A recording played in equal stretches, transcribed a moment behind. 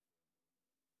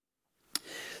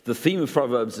The theme of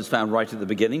Proverbs is found right at the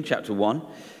beginning, chapter 1,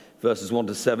 verses 1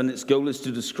 to 7. Its goal is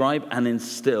to describe and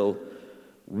instill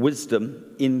wisdom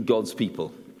in God's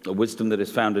people, a wisdom that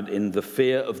is founded in the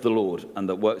fear of the Lord and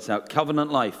that works out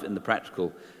covenant life in the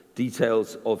practical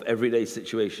details of everyday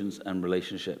situations and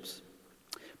relationships.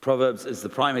 Proverbs is the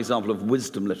prime example of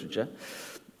wisdom literature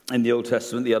in the Old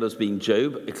Testament, the others being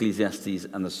Job, Ecclesiastes,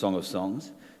 and the Song of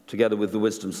Songs, together with the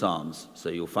wisdom psalms. So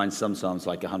you'll find some psalms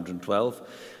like 112,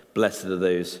 blessed are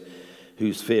those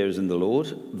whose fear is in the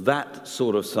Lord. That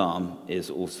sort of psalm is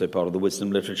also part of the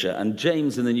wisdom literature. And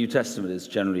James in the New Testament is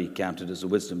generally counted as a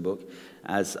wisdom book,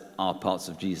 as are parts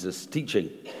of Jesus' teaching.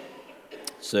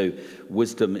 So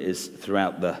wisdom is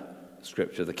throughout the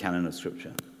scripture, the canon of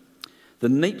scripture. The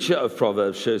nature of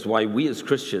Proverbs shows why we as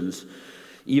Christians,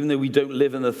 even though we don't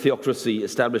live in the theocracy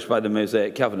established by the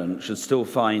Mosaic covenant, should still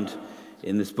find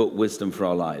in this book wisdom for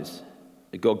our lives.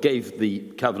 God gave the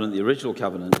covenant, the original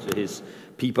covenant, to his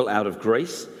people out of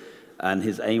grace, and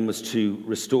his aim was to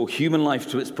restore human life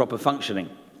to its proper functioning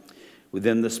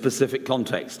within the specific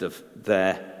context of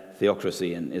their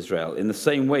theocracy in Israel. In the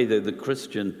same way, though, the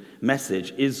Christian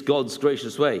message is God's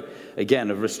gracious way, again,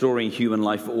 of restoring human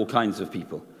life for all kinds of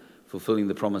people, fulfilling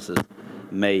the promises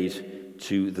made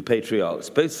to the patriarchs.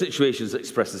 Both situations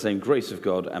express the same grace of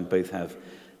God, and both have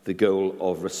the goal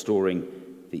of restoring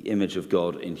the image of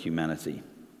God in humanity.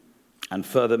 And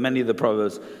further, many of the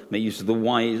Proverbs make use of the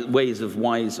ways of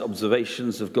wise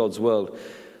observations of God's world,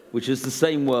 which is the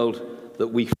same world that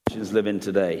we Christians live in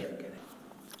today.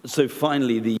 So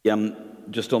finally,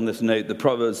 just on this note, the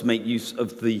Proverbs make use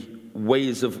of the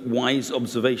ways of wise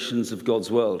observations of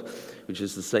God's world, which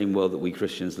is the same world that we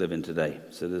Christians live in today.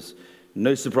 So there's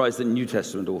no surprise that New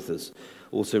Testament authors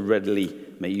also readily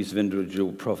make use of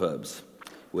individual proverbs,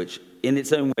 which in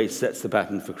its own way sets the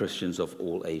pattern for Christians of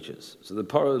all ages. So the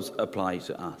Proverbs apply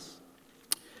to us.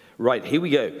 Right, here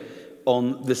we go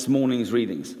on this morning's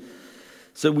readings.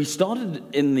 So we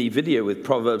started in the video with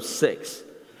Proverbs 6,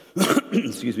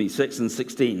 6 and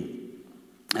 16.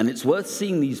 And it's worth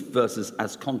seeing these verses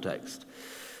as context.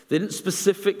 They didn't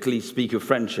specifically speak of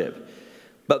friendship,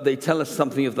 but they tell us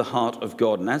something of the heart of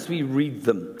God. And as we read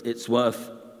them, it's worth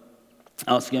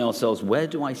asking ourselves, where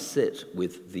do I sit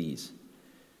with these?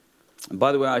 And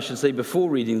by the way, I should say before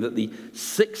reading that the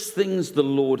 6 things the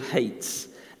Lord hates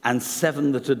and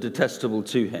 7 that are detestable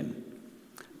to him,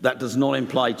 that does not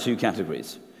imply 2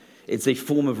 categories. It's a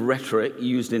form of rhetoric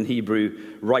used in Hebrew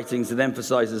writings that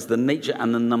emphasizes the nature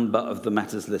and the number of the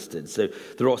matters listed. So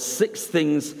there are 6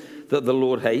 things that the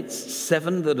Lord hates,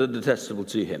 7 that are detestable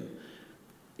to him.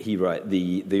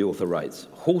 The author writes,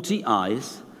 haughty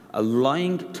eyes, a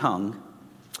lying tongue,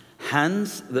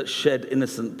 hands that shed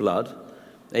innocent blood,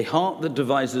 a heart that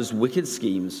devises wicked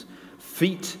schemes,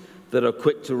 feet that are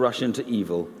quick to rush into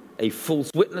evil, a false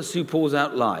witness who pours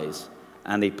out lies,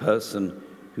 and a person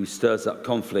who stirs up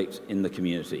conflict in the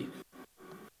community.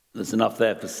 There's enough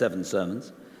there for 7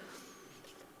 sermons.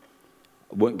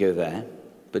 I won't go there,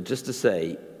 but just to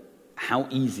say how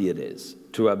easy it is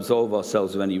to absolve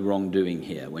ourselves of any wrongdoing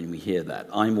here when we hear that.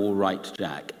 I'm all right,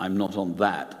 Jack. I'm not on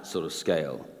that sort of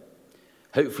scale.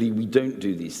 Hopefully we don't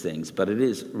do these things, but it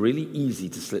is really easy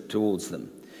to slip towards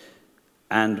them.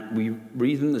 And we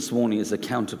read them this morning as a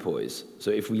counterpoise.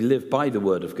 So if we live by the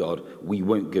word of God, we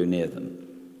won't go near them.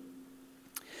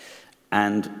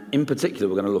 And in particular,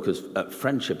 we're going to look at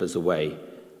friendship as a way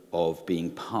of being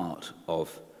part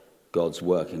of God's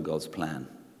work and God's plan.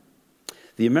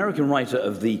 The American writer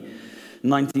of the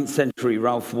 19th century,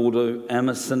 Ralph Waldo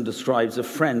Emerson, describes a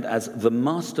friend as the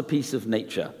masterpiece of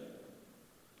nature.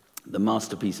 The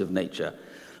masterpiece of nature.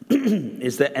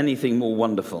 Is there anything more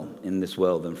wonderful in this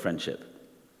world than friendship?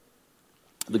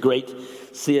 The great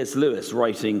C.S. Lewis,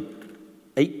 writing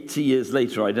 80 years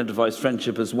later, identifies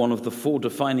friendship as one of the 4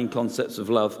 defining concepts of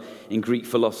love in Greek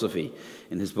philosophy.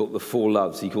 In his book, The 4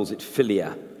 Loves, he calls it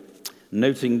philia,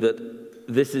 noting that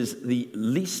this is the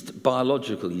least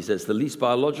biological, he says, the least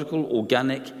biological,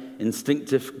 organic,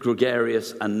 instinctive,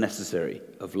 gregarious, and necessary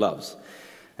of loves.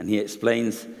 And he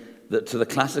explains that to the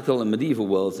classical and medieval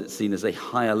worlds, it's seen as a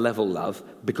higher level love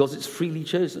because it's freely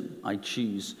chosen. I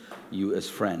choose you as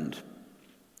friend.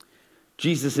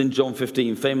 Jesus in John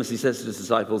 15 famously says to his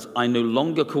disciples, I no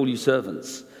longer call you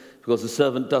servants, because the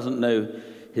servant doesn't know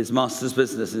his master's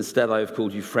business. Instead, I have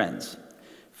called you friends.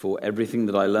 For everything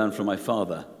that I learned from my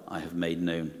Father, I have made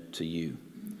known to you.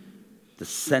 The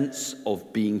sense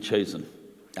of being chosen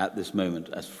at this moment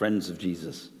as friends of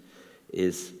Jesus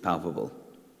is palpable.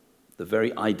 The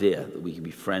very idea that we can be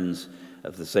friends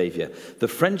of the Savior. The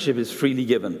friendship is freely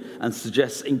given and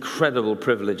suggests incredible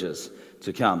privileges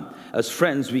to come. As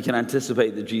friends, we can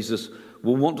anticipate that Jesus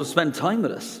will want to spend time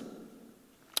with us.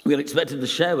 We are expected to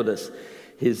share with us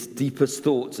his deepest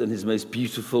thoughts and his most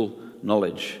beautiful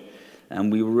knowledge.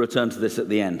 And we will return to this at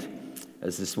the end,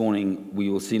 as this morning we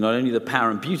will see not only the power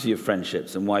and beauty of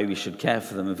friendships and why we should care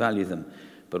for them and value them,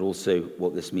 but also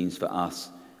what this means for us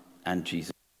and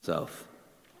Jesus himself.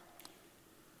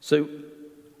 So,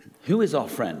 who is our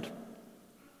friend?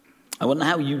 I wonder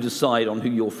how you decide on who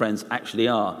your friends actually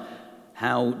are.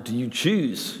 How do you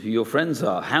choose who your friends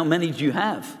are? How many do you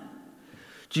have?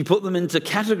 Do you put them into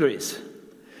categories?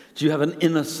 Do you have an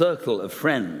inner circle of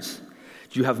friends?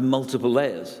 Do you have multiple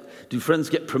layers? Do friends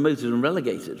get promoted and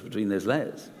relegated between those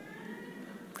layers?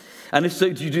 And if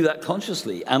so, do you do that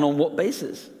consciously, and on what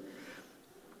basis?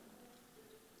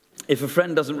 If a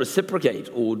friend doesn't reciprocate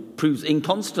or proves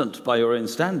inconstant by your own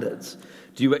standards,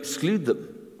 do you exclude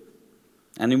them?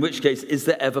 And in which case, is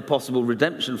there ever possible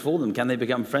redemption for them? Can they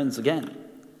become friends again?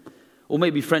 Or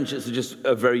maybe friendships are just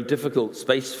a very difficult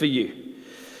space for you.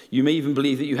 You may even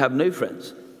believe that you have no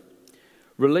friends.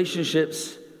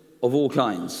 Relationships of all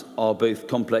kinds are both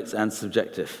complex and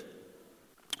subjective,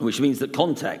 which means that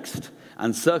context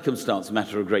and circumstance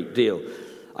matter a great deal.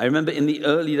 I remember in the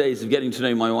early days of getting to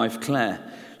know my wife, Claire,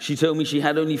 she told me she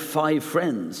had only 5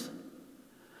 friends,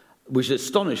 which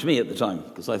astonished me at the time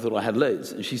because I thought I had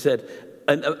loads. And she said,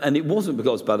 and it wasn't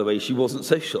because, by the way, she wasn't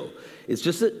social. It's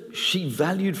just that she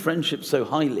valued friendship so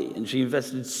highly and she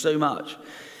invested so much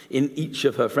in each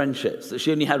of her friendships that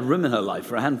she only had room in her life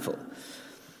for a handful.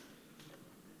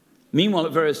 Meanwhile,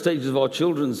 at various stages of our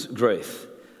children's growth,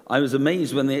 I was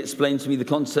amazed when they explained to me the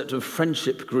concept of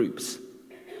friendship groups,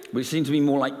 which seemed to be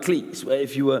more like cliques, where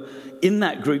if you were in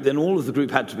that group, then all of the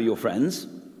group had to be your friends,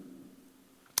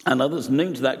 and others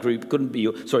known to that group couldn't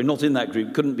be not in that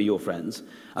group, couldn't be your friends,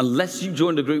 unless you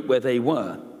joined a group where they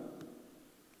were.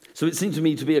 So it seemed to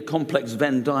me to be a complex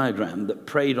Venn diagram that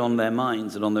preyed on their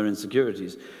minds and on their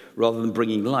insecurities, rather than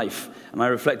bringing life. And I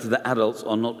reflected that adults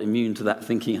are not immune to that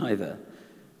thinking either.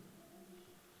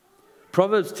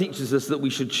 Proverbs teaches us that we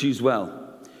should choose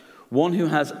well. One who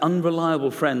has unreliable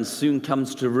friends soon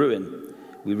comes to ruin,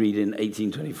 we read in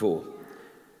 1824,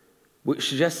 which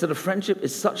suggests that a friendship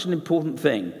is such an important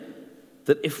thing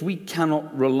that if we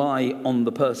cannot rely on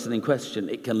the person in question,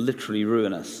 it can literally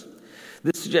ruin us.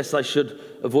 This suggests I should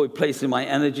avoid placing my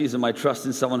energies and my trust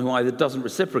in someone who either doesn't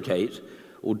reciprocate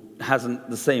or hasn't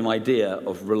the same idea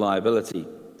of reliability.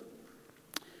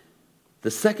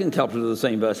 The second couplet of the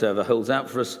same verse, however, holds out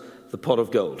for us the pot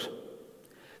of gold.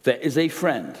 There is a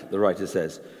friend, the writer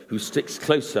says, who sticks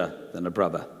closer than a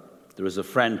brother. There is a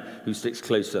friend who sticks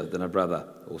closer than a brother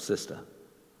or sister.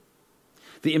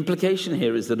 The implication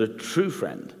here is that a true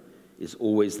friend is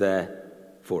always there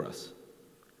for us.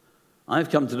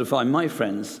 I've come to define my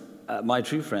friends, my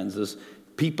true friends, as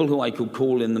people who I could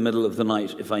call in the middle of the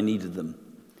night if I needed them,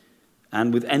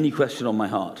 and with any question on my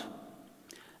heart,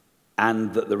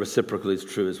 and that the reciprocal is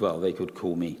true as well. They could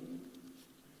call me.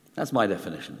 That's my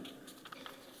definition.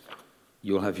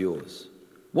 You'll have yours.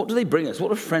 What do they bring us? What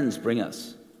do friends bring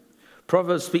us?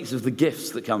 Proverbs speaks of the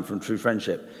gifts that come from true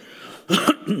friendship.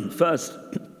 First,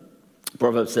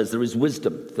 Proverbs says there is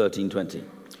wisdom, 13:20.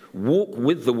 Walk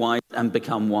with the wise and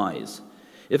become wise.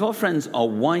 If our friends are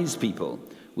wise people,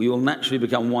 we will naturally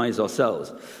become wise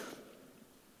ourselves.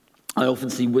 I often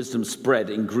see wisdom spread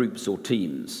in groups or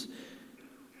teams.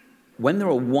 When there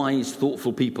are wise,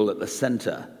 thoughtful people at the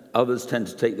center, others tend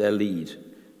to take their lead.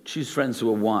 Choose friends who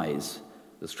are wise,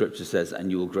 the scripture says,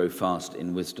 and you will grow fast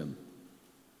in wisdom.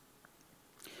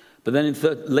 But then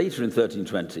later in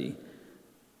 13:20,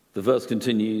 the verse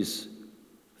continues,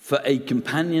 for a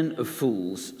companion of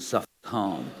fools suffers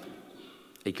harm.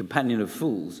 A companion of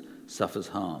fools suffers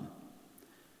harm.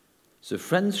 So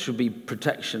friends should be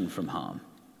protection from harm.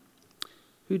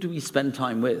 Who do we spend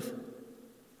time with?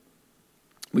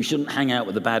 We shouldn't hang out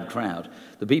with a bad crowd.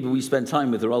 The people we spend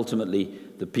time with are ultimately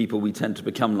the people we tend to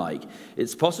become like.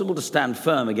 It's possible to stand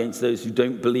firm against those who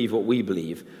don't believe what we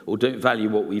believe or don't value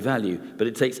what we value, but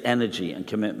it takes energy and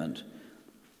commitment.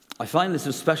 I find this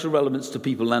of special relevance to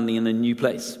people landing in a new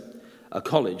place, a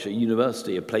college, a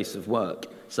university, a place of work.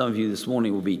 Some of you this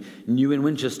morning will be new in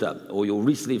Winchester, or you'll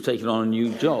recently have taken on a new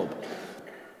job,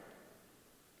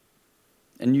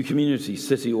 a new community,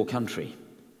 city, or country.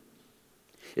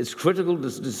 It's critical to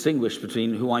distinguish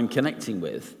between who I'm connecting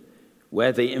with,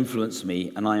 where they influence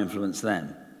me and I influence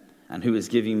them, and who is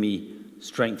giving me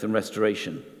strength and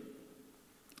restoration.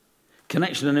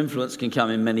 Connection and influence can come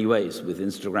in many ways, with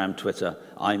Instagram, Twitter,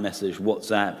 iMessage,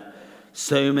 WhatsApp,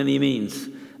 so many means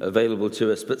available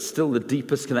to us, but still the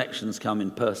deepest connections come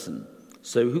in person.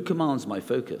 So who commands my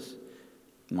focus,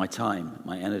 my time,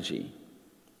 my energy?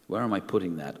 Where am I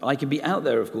putting that? I can be out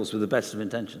there, of course, with the best of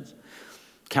intentions.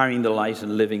 carrying the light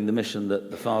and living the mission that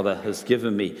the Father has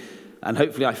given me. And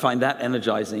hopefully I find that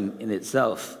energizing in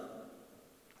itself.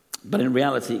 But in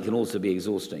reality, it can also be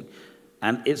exhausting.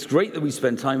 And it's great that we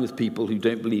spend time with people who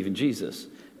don't believe in Jesus,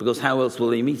 because how else will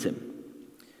they meet him?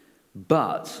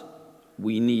 But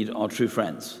we need our true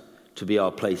friends to be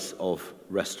our place of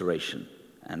restoration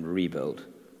and rebuild,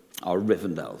 our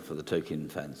Rivendell for the Tolkien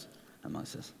fans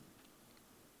amongst us.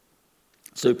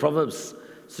 So Proverbs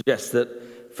suggests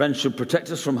that friends should protect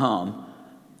us from harm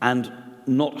and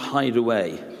not hide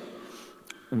away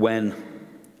when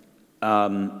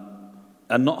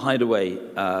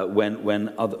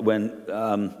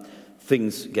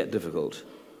things get difficult.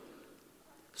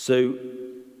 So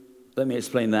let me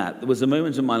explain that. There was a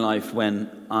moment in my life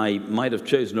when I might have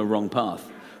chosen a wrong path.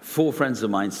 4 friends of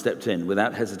mine stepped in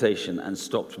without hesitation and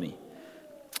stopped me.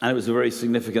 And it was a very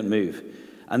significant move.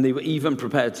 And they were even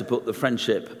prepared to put our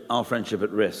friendship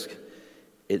at risk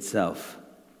itself.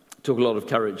 It took a lot of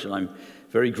courage, and I'm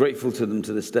very grateful to them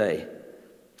to this day.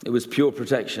 It was pure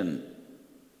protection.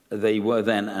 They were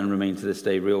then and remain to this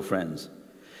day real friends.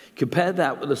 Compare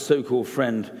that with a so-called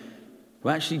friend who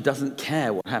actually doesn't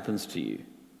care what happens to you.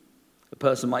 A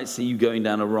person might see you going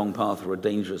down a wrong path or a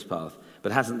dangerous path,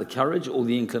 but hasn't the courage or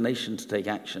the inclination to take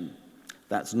action.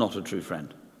 That's not a true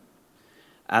friend.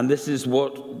 And this is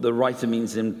what the writer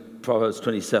means in Proverbs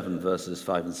 27, verses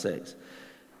 5 and 6.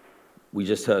 We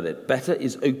just heard it. Better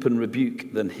is open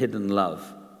rebuke than hidden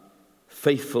love.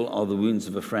 Faithful are the wounds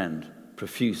of a friend.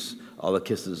 Profuse are the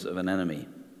kisses of an enemy.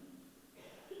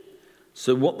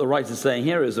 So what the writer's saying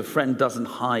here is a friend doesn't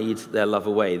hide their love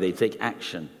away. They take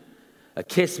action. A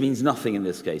kiss means nothing in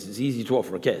this case. It's easy to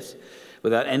offer a kiss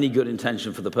without any good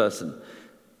intention for the person.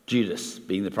 Judas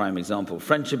being the prime example.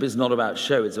 Friendship is not about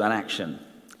show, it's about action.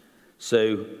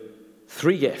 So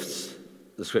 3 gifts,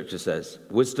 the scripture says: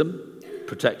 wisdom,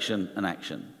 protection, and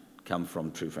action come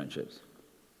from true friendships.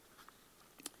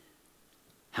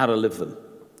 How to live them.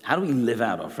 How do we live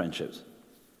out our friendships?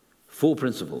 4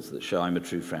 principles that show I'm a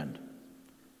true friend.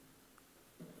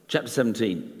 Chapter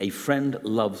 17, a friend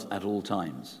loves at all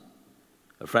times.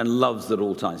 A friend loves at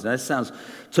all times. Now, this sounds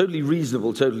totally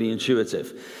reasonable, totally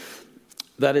intuitive.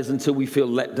 That is until we feel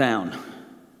let down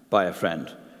by a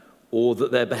friend, or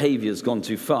that their behavior's gone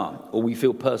too far, or we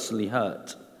feel personally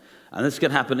hurt. And this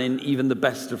can happen in even the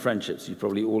best of friendships. You've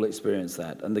probably all experienced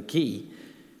that. And the key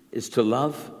is to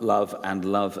love, and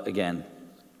love again.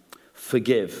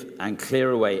 Forgive and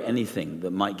clear away anything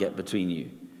that might get between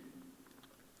you.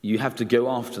 You have to go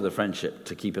after the friendship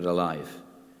to keep it alive.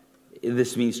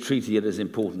 This means treating it as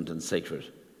important and sacred.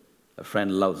 A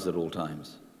friend loves at all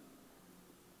times.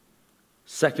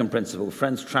 Second principle,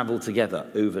 friends travel together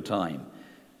over time.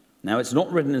 Now, it's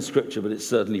not written in Scripture, but it's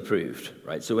certainly proved,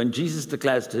 right? So when Jesus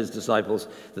declares to his disciples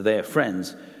that they are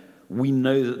friends, we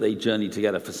know that they journey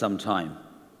together for some time,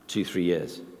 2-3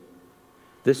 years.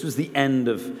 This was the end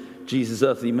of Jesus'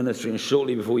 earthly ministry, and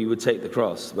shortly before he would take the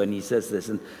cross when he says this.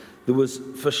 And there was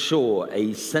for sure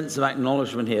a sense of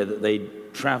acknowledgement here that they'd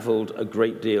traveled a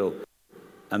great deal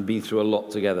and been through a lot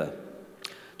together.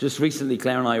 Just recently,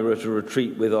 Claire and I were at a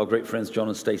retreat with our great friends John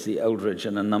and Stacey Eldridge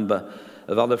and a number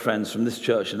of other friends from this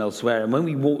church and elsewhere. And when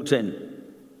we walked in,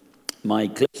 my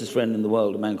closest friend in the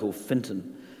world, a man called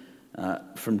Finton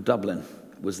from Dublin,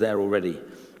 was there already.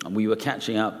 And we were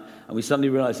catching up, and we suddenly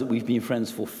realized that we've been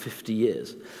friends for 50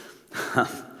 years.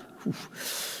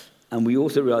 And we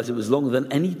also realized it was longer than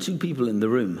any 2 people in the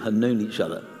room had known each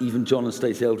other. Even John and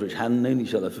Stacey Eldridge hadn't known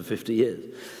each other for 50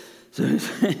 years. So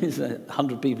it's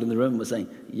 100 people in the room were saying,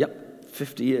 yep,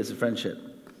 50 years of friendship.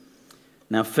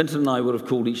 Now, Finton and I would have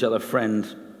called each other friend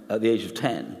at the age of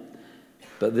 10,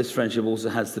 but this friendship also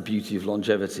has the beauty of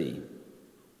longevity.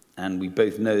 And we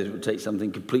both know that it would take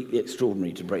something completely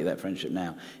extraordinary to break that friendship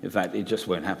now. In fact, it just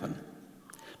won't happen.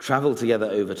 Travel together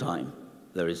over time.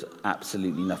 There is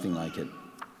absolutely nothing like it.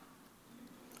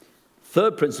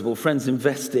 Third principle, friends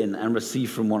invest in and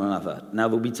receive from one another. Now,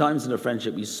 there'll be times in a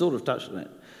friendship, we sort of touched on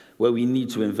it, where we need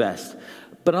to invest,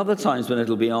 but other times when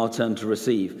it'll be our turn to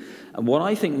receive. And what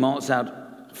I think marks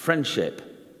out friendship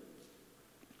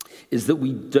is that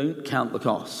we don't count the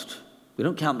cost. We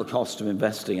don't count the cost of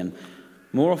investing, and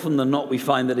more often than not, we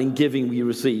find that in giving we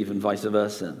receive and vice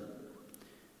versa.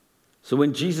 So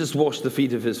when Jesus washed the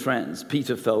feet of his friends,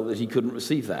 Peter felt that he couldn't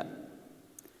receive that,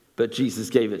 but Jesus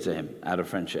gave it to him out of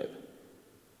friendship.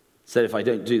 Said, if I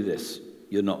don't do this,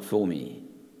 you're not for me.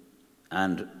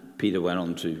 And Peter went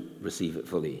on to receive it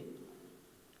fully.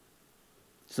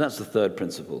 So that's the third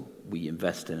principle. We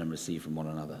invest in and receive from one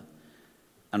another.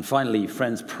 And finally,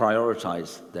 friends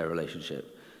prioritize their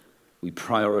relationship. We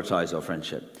prioritize our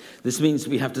friendship. This means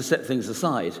we have to set things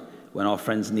aside when our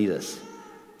friends need us.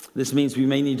 This means we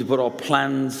may need to put our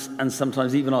plans and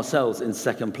sometimes even ourselves in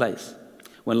second place.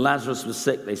 When Lazarus was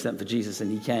sick, they sent for Jesus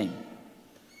and he came.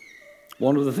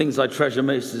 One of the things I treasure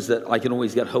most is that I can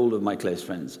always get hold of my close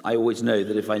friends. I always know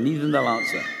that if I need them, they'll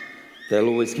answer. They'll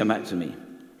always come back to me.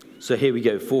 So here we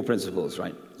go, 4 principles,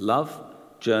 right? Love,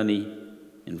 journey,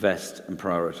 invest, and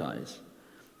prioritize.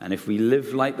 And if we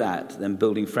live like that, then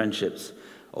building friendships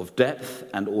of depth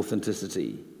and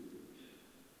authenticity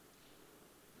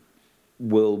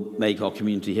will make our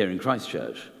community here in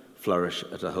Christchurch flourish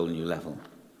at a whole new level.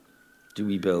 Do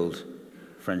we build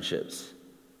friendships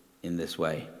in this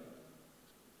way?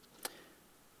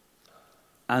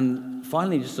 And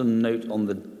finally, just a note on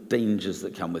the dangers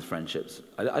that come with friendships.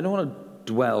 I don't want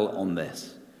to dwell on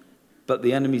this, but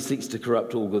the enemy seeks to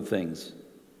corrupt all good things.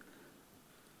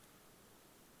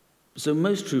 So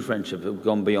most true friendships have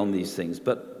gone beyond these things,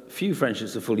 but few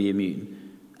friendships are fully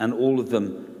immune, and all of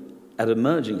them at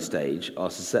emerging stage are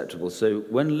susceptible. So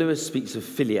when Lewis speaks of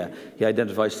philia, he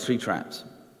identifies 3 traps.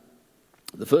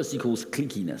 The first he calls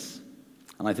cliquiness,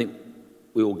 and I think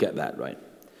we all get that, right?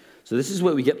 So this is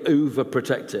where we get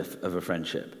overprotective of a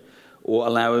friendship, or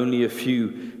allow only a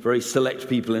few very select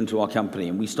people into our company,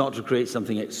 and we start to create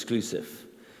something exclusive.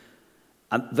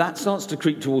 And that starts to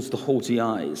creep towards the haughty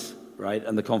eyes, right,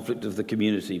 and the conflict of the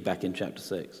community back in chapter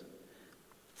 6.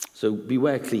 So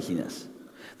beware cliquiness.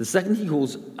 The second he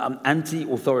calls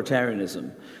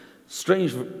anti-authoritarianism.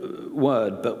 Strange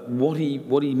word, but what he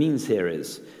means here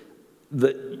is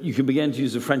that you can begin to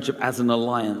use a friendship as an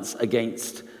alliance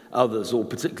against others, or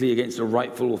particularly against a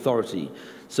rightful authority.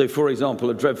 So, for example,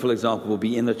 a dreadful example will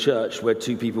be in a church where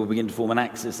 2 people begin to form an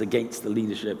axis against the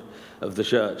leadership of the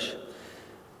church.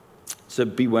 So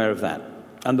beware of that.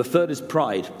 And the third is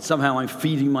pride. Somehow I'm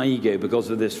feeding my ego because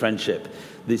of this friendship,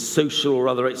 this social or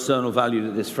other external value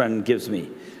that this friend gives me.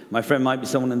 My friend might be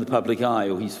someone in the public eye,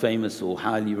 or he's famous or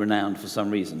highly renowned for some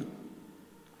reason.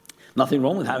 Nothing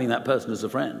wrong with having that person as a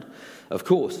friend, of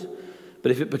course.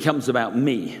 But if it becomes about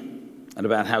me and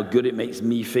about how good it makes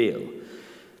me feel,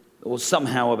 or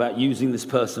somehow about using this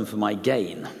person for my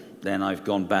gain, then I've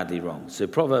gone badly wrong. So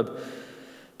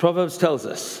Proverbs tells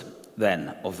us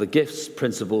then of the gifts,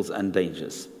 principles, and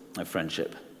dangers of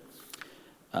friendship.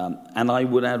 And I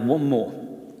would add one more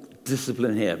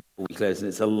discipline here before we close, and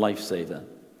it's a lifesaver,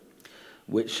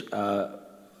 which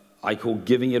I call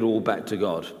giving it all back to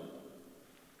God.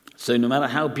 So no matter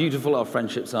how beautiful our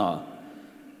friendships are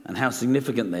and how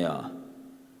significant they are,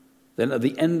 then at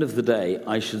the end of the day,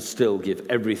 I should still give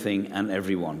everything and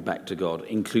everyone back to God,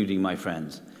 including my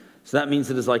friends. So that means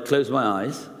that as I close my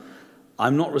eyes,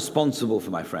 I'm not responsible for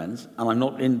my friends, and I'm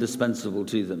not indispensable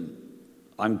to them.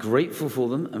 I'm grateful for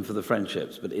them and for the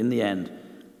friendships, but in the end,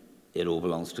 it all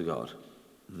belongs to God.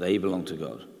 They belong to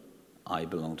God. I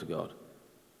belong to God.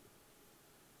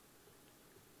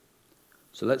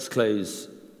 So let's close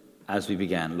as we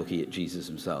began, looking at Jesus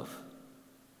himself.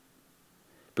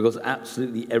 Because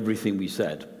absolutely everything we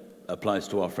said applies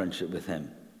to our friendship with him.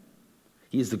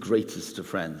 He is the greatest of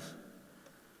friends.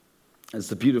 As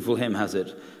the beautiful hymn has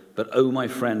it, but oh, my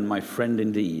friend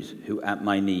indeed, who at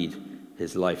my need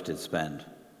his life did spend.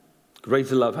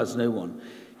 Greater love has no one,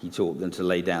 he taught, than to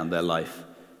lay down their life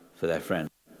for their friend.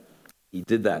 He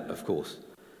did that, of course,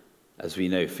 as we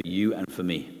know, for you and for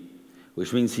me,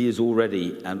 which means he is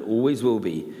already and always will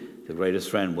be the greatest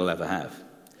friend we'll ever have.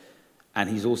 And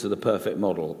he's also the perfect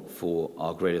model for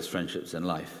our greatest friendships in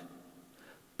life.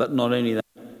 But not only that,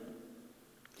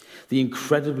 the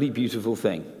incredibly beautiful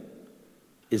thing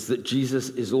is that Jesus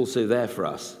is also there for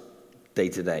us day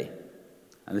to day.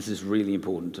 And this is really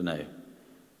important to know.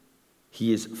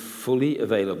 He is fully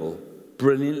available,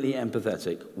 brilliantly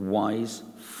empathetic, wise,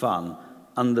 fun,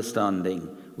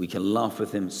 understanding. We can laugh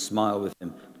with him, smile with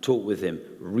him, talk with him,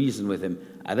 reason with him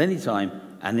at any time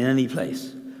and in any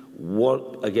place.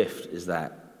 What a gift is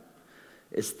that?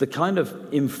 It's the kind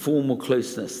of informal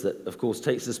closeness that, of course,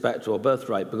 takes us back to our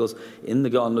birthright, because in the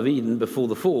Garden of Eden, before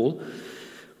the fall,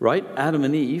 right, Adam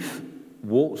and Eve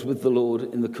walked with the Lord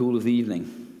in the cool of the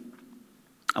evening.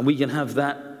 And we can have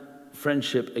that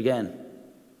friendship again,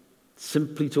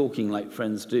 simply talking like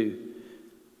friends do.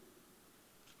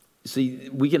 See,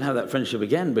 we can have that friendship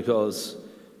again because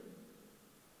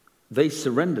they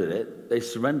surrendered it. They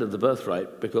surrendered the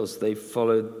birthright because they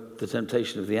followed the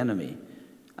temptation of the enemy.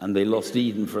 And they lost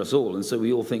Eden for us all. And so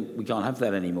we all think we can't have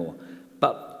that anymore.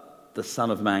 But the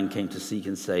Son of Man came to seek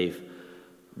and save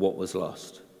what was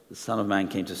lost. The Son of Man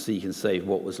came to seek and save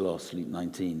what was lost, Luke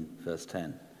 19, verse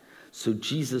 10. So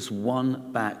Jesus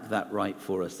won back that right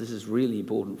for us. This is really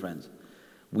important, friends.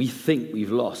 We think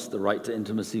we've lost the right to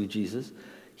intimacy with Jesus.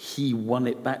 He won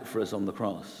it back for us on the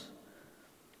cross.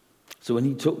 So when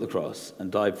he took the cross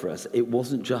and died for us, it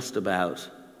wasn't just about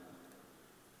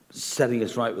setting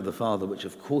us right with the Father, which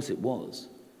of course it was,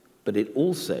 but it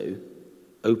also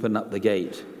opened up the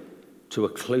gate to a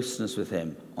closeness with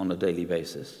him on a daily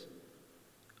basis.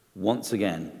 Once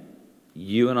again,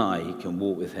 you and I can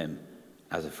walk with him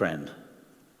as a friend,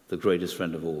 the greatest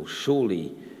friend of all.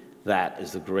 Surely that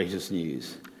is the greatest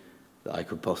news that I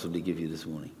could possibly give you this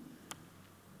morning.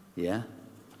 Yeah?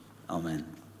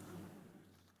 Amen.